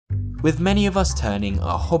With many of us turning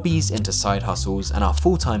our hobbies into side hustles and our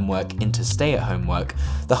full-time work into stay-at-home work,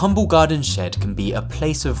 the humble garden shed can be a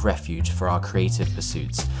place of refuge for our creative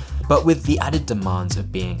pursuits. But with the added demands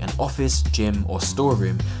of being an office, gym, or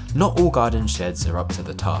storeroom, not all garden sheds are up to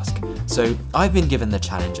the task. So I've been given the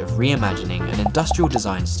challenge of reimagining an industrial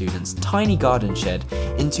design student's tiny garden shed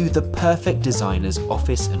into the perfect designer's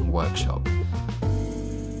office and workshop.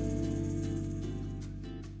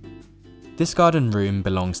 This garden room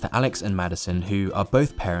belongs to Alex and Madison, who are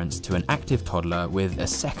both parents to an active toddler with a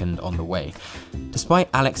second on the way. Despite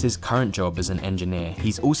Alex's current job as an engineer,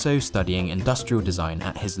 he's also studying industrial design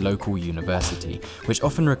at his local university, which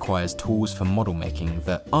often requires tools for model making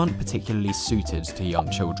that aren't particularly suited to young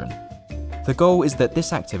children. The goal is that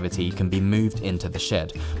this activity can be moved into the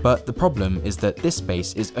shed, but the problem is that this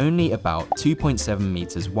space is only about 2.7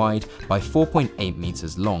 meters wide by 4.8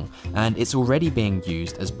 meters long, and it's already being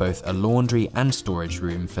used as both a laundry and storage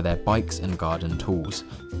room for their bikes and garden tools.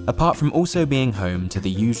 Apart from also being home to the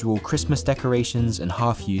usual Christmas decorations and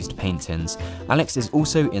half-used paint tins, Alex is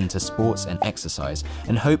also into sports and exercise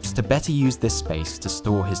and hopes to better use this space to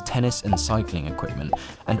store his tennis and cycling equipment,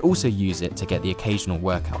 and also use it to get the occasional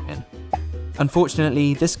workout in.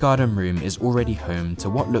 Unfortunately, this garden room is already home to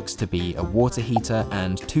what looks to be a water heater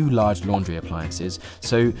and 2 large laundry appliances,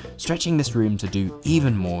 so stretching this room to do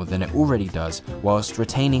even more than it already does whilst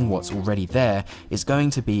retaining what's already there is going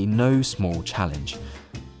to be no small challenge.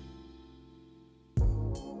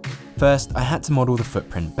 First, I had to model the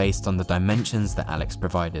footprint based on the dimensions that Alex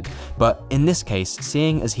provided, but in this case,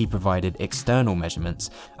 seeing as he provided external measurements,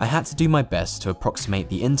 I had to do my best to approximate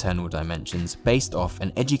the internal dimensions based off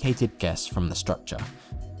an educated guess from the structure.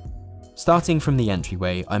 Starting from the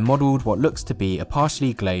entryway, I modelled what looks to be a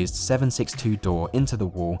partially glazed 762 door into the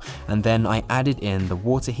wall, and then I added in the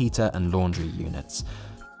water heater and laundry units.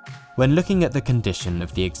 When looking at the condition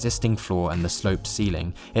of the existing floor and the sloped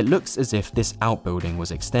ceiling, it looks as if this outbuilding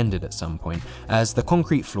was extended at some point, as the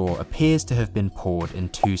concrete floor appears to have been poured in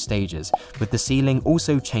 2 stages, with the ceiling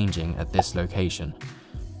also changing at this location.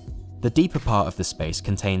 The deeper part of the space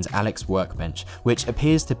contains Alex's workbench, which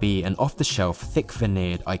appears to be an off-the-shelf thick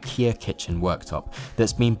veneered IKEA kitchen worktop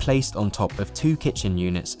that's been placed on top of 2 kitchen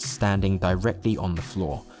units standing directly on the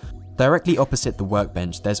floor. Directly opposite the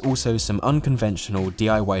workbench, there's also some unconventional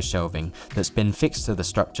DIY shelving that's been fixed to the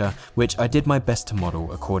structure, which I did my best to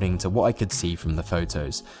model according to what I could see from the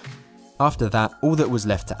photos. After that, all that was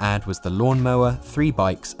left to add was the lawnmower, 3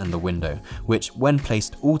 bikes and the window, which when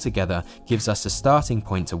placed all together gives us a starting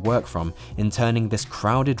point to work from in turning this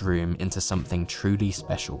crowded room into something truly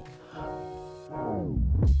special.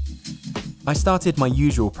 I started my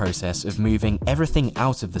usual process of moving everything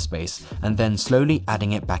out of the space and then slowly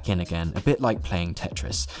adding it back in again, a bit like playing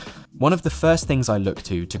Tetris. One of the first things I look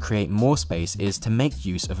to create more space is to make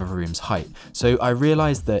use of a room's height, so I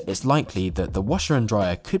realised that it's likely that the washer and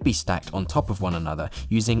dryer could be stacked on top of one another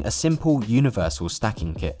using a simple universal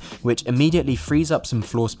stacking kit, which immediately frees up some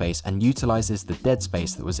floor space and utilises the dead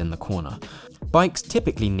space that was in the corner. Bikes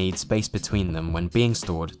typically need space between them when being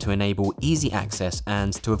stored to enable easy access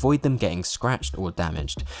and to avoid them getting scratched or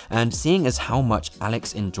damaged, and seeing as how much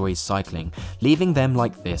Alex enjoys cycling, leaving them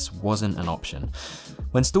like this wasn't an option.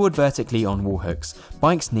 When stored vertically on wall hooks,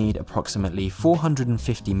 bikes need approximately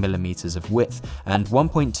 450mm of width and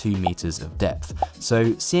 1.2 meters of depth,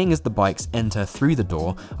 so seeing as the bikes enter through the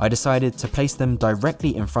door, I decided to place them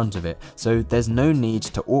directly in front of it so there's no need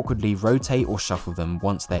to awkwardly rotate or shuffle them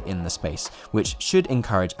once they're in the space, which should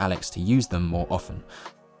encourage Alex to use them more often.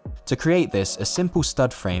 To create this, a simple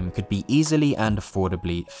stud frame could be easily and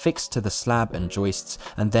affordably fixed to the slab and joists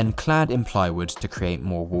and then clad in plywood to create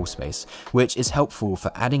more wall space, which is helpful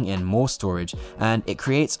for adding in more storage, and it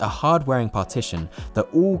creates a hard-wearing partition that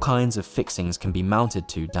all kinds of fixings can be mounted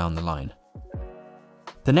to down the line.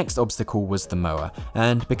 The next obstacle was the mower,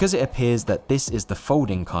 and because it appears that this is the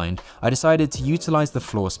folding kind, I decided to utilise the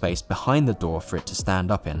floor space behind the door for it to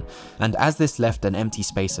stand up in, and as this left an empty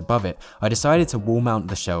space above it, I decided to wall mount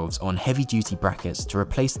the shelves on heavy-duty brackets to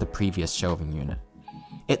replace the previous shelving unit.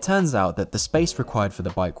 It turns out that the space required for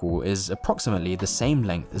the bike wall is approximately the same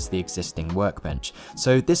length as the existing workbench,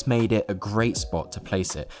 so this made it a great spot to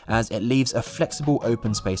place it, as it leaves a flexible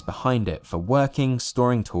open space behind it for working,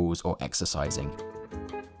 storing tools, or exercising.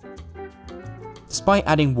 Despite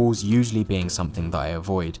adding walls usually being something that I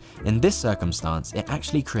avoid, in this circumstance it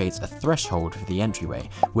actually creates a threshold for the entryway,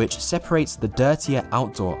 which separates the dirtier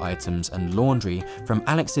outdoor items and laundry from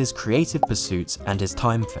Alex's creative pursuits and his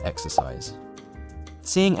time for exercise.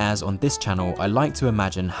 Seeing as on this channel I like to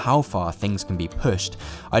imagine how far things can be pushed,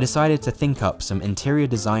 I decided to think up some interior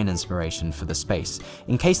design inspiration for the space,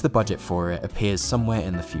 in case the budget for it appears somewhere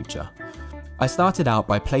in the future. I started out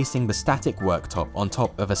by placing the static worktop on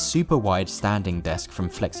top of a super wide standing desk from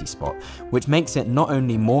FlexiSpot, which makes it not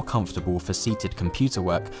only more comfortable for seated computer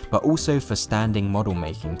work, but also for standing model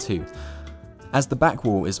making too. As the back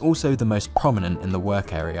wall is also the most prominent in the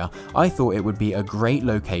work area, I thought it would be a great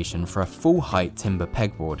location for a full height timber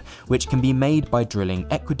pegboard, which can be made by drilling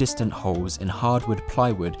equidistant holes in hardwood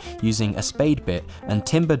plywood using a spade bit and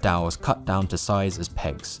timber dowels cut down to size as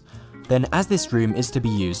pegs. Then, as this room is to be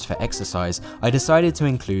used for exercise, I decided to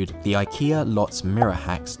include the IKEA Lots mirror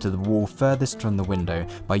hacks to the wall furthest from the window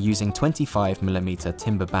by using 25mm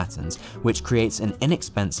timber battens, which creates an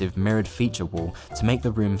inexpensive mirrored feature wall to make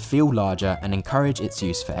the room feel larger and encourage its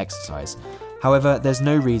use for exercise. However, there's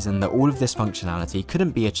no reason that all of this functionality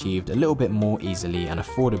couldn't be achieved a little bit more easily and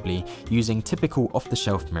affordably using typical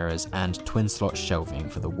off-the-shelf mirrors and twin-slot shelving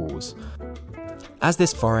for the walls. As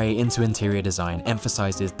this foray into interior design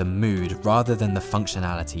emphasizes the mood rather than the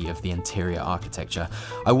functionality of the interior architecture,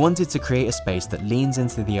 I wanted to create a space that leans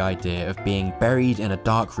into the idea of being buried in a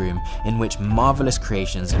dark room in which marvelous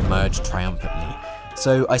creations emerge triumphantly.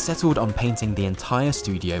 So I settled on painting the entire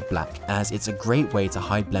studio black, as it's a great way to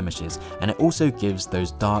hide blemishes and it also gives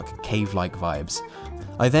those dark, cave-like vibes.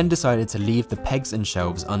 I then decided to leave the pegs and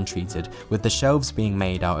shelves untreated, with the shelves being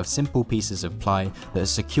made out of simple pieces of ply that are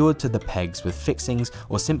secured to the pegs with fixings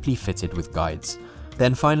or simply fitted with guides.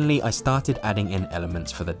 Then finally I started adding in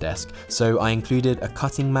elements for the desk, so I included a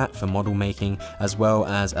cutting mat for model making as well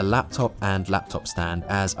as a laptop and laptop stand,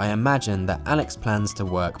 as I imagine that Alex plans to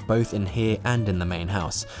work both in here and in the main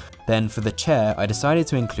house. Then for the chair, I decided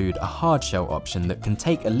to include a hard shell option that can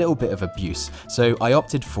take a little bit of abuse, so I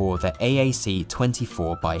opted for the AAC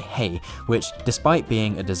 24 by Hay, which despite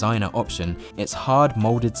being a designer option, its hard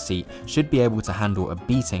molded seat should be able to handle a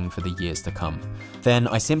beating for the years to come. Then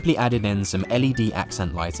I simply added in some LED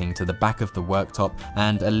accent lighting to the back of the worktop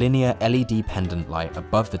and a linear LED pendant light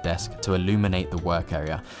above the desk to illuminate the work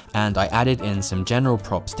area, and I added in some general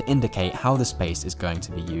props to indicate how the space is going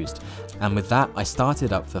to be used. And with that, I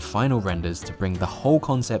started up the final renders to bring the whole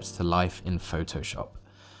concept to life in Photoshop.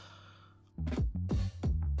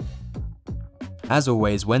 As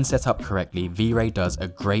always, when set up correctly, V-Ray does a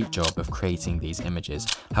great job of creating these images.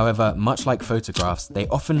 However, much like photographs, they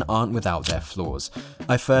often aren't without their flaws.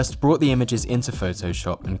 I first brought the images into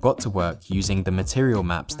Photoshop and got to work using the material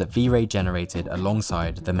maps that V-Ray generated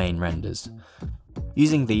alongside the main renders.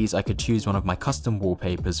 Using these, I could choose one of my custom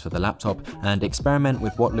wallpapers for the laptop and experiment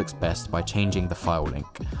with what looks best by changing the file link.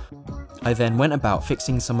 I then went about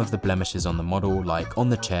fixing some of the blemishes on the model, like on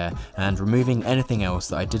the chair, and removing anything else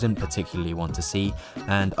that I didn't particularly want to see,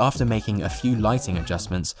 and after making a few lighting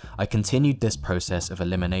adjustments, I continued this process of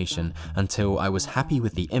elimination until I was happy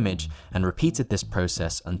with the image and repeated this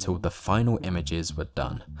process until the final images were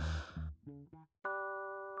done.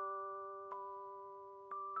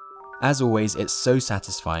 As always, it's so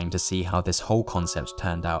satisfying to see how this whole concept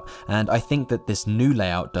turned out, and I think that this new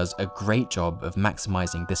layout does a great job of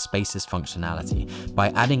maximizing this space's functionality by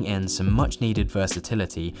adding in some much needed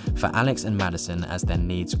versatility for Alex and Madison as their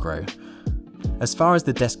needs grow. As far as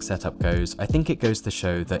the desk setup goes, I think it goes to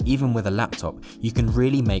show that even with a laptop, you can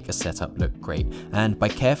really make a setup look great, and by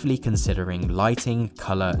carefully considering lighting,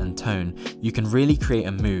 color, and tone, you can really create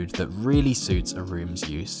a mood that really suits a room's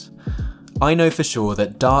use. I know for sure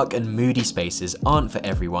that dark and moody spaces aren't for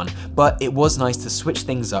everyone, but it was nice to switch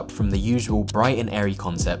things up from the usual bright and airy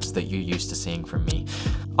concepts that you're used to seeing from me.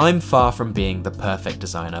 I'm far from being the perfect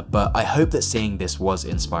designer, but I hope that seeing this was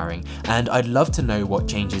inspiring, and I'd love to know what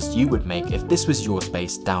changes you would make if this was your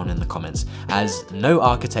space down in the comments, as no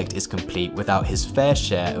architect is complete without his fair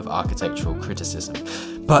share of architectural criticism.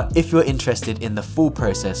 But if you're interested in the full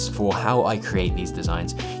process for how I create these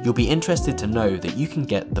designs, you'll be interested to know that you can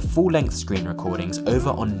get the full-length screen recordings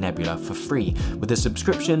over on Nebula for free with a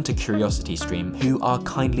subscription to CuriosityStream, who are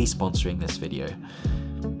kindly sponsoring this video.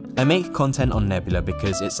 I make content on Nebula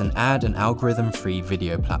because it's an ad and algorithm-free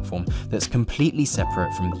video platform that's completely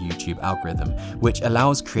separate from the YouTube algorithm, which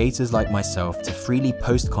allows creators like myself to freely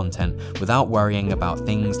post content without worrying about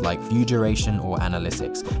things like view duration or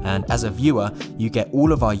analytics, and as a viewer, you get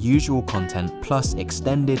all of our usual content plus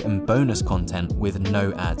extended and bonus content with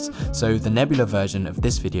no ads. So the Nebula version of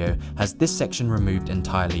this video has this section removed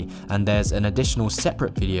entirely, and there's an additional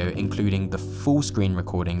separate video including the full screen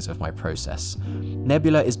recordings of my process.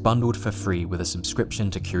 Nebula is bundled for free with a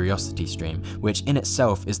subscription to CuriosityStream, which in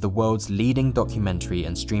itself is the world's leading documentary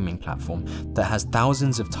and streaming platform that has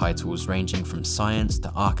thousands of titles ranging from science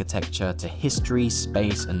to architecture to history,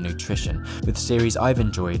 space and nutrition, with series I've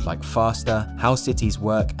enjoyed like Faster, How Cities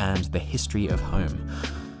Work and The History of Home.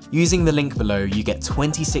 Using the link below, you get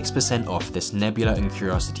 26% off this Nebula and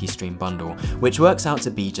CuriosityStream bundle, which works out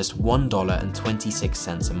to be just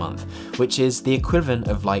 $1.26 a month, which is the equivalent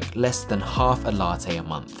of like less than half a latte a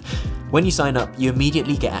month. When you sign up, you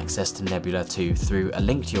immediately get access to Nebula 2 through a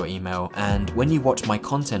link to your email, and when you watch my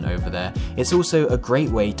content over there, it's also a great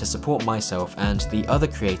way to support myself and the other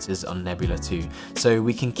creators on Nebula 2, so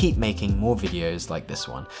we can keep making more videos like this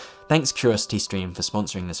one. Thanks CuriosityStream for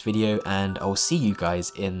sponsoring this video, and I'll see you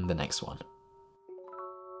guys in the next one.